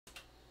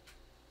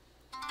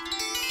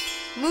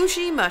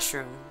Mooshie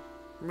Mushroom,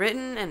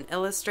 written and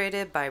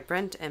illustrated by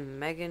Brent and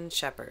Meggan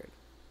Shepard.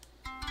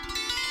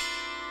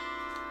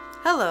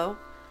 Hello,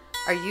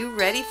 are you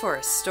ready for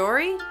a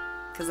story?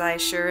 'Cause I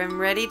sure am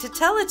ready to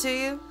tell it to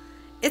you.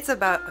 It's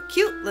about a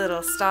cute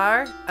little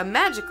star, a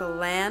magical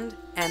land,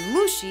 and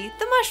Mooshie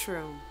the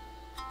mushroom.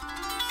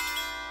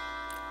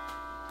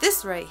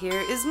 This right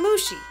here is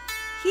Mooshie.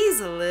 He's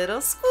a little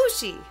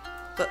squishy,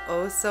 but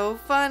oh so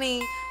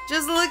funny.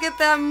 Just look at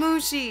that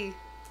Mooshie.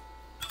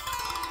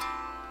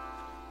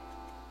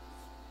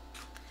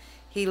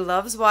 He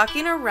loves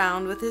walking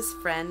around with his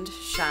friend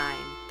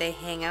Shine. They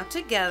hang out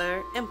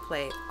together and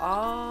play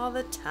all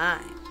the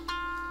time.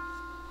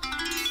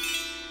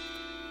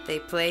 They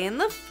play in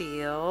the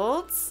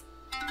fields.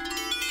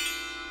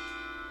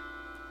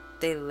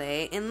 They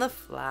lay in the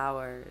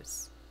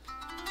flowers.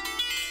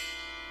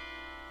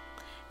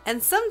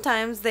 And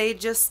sometimes they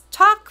just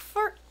talk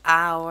for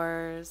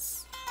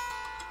hours.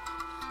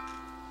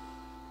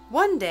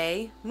 One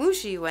day,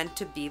 Mooshie went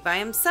to be by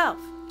himself.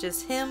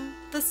 Just him,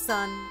 the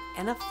sun,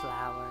 and a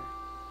flower.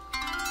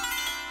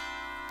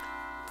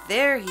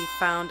 There he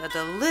found a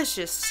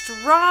delicious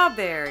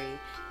strawberry,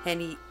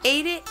 and he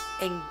ate it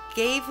and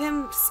gave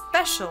him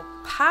special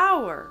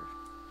power.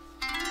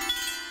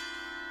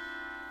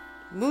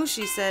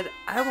 Mooshie said,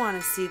 "I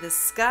want to see the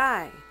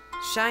sky."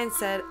 Shine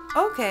said,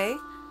 "Okay,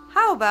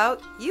 how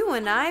about you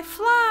and I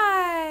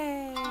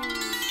fly?"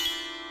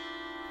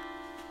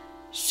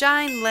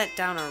 Shine let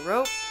down a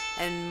rope,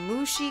 and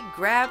Mooshie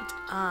grabbed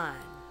on.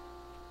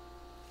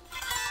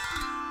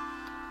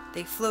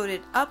 They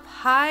floated up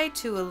high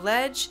to a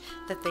ledge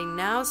that they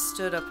now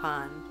stood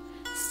upon.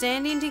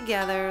 Standing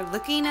together,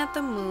 looking at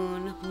the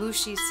moon,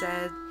 Mooshie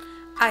said,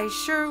 "I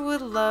sure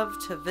would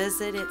love to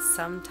visit it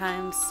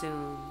sometime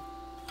soon."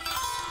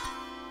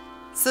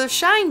 So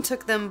Shine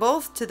took them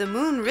both to the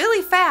moon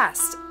really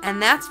fast,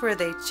 and that's where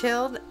they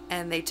chilled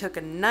and they took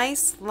a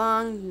nice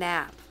long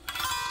nap.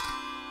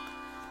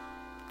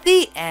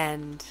 The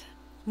end.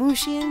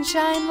 Mooshie and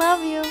Shine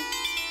love you.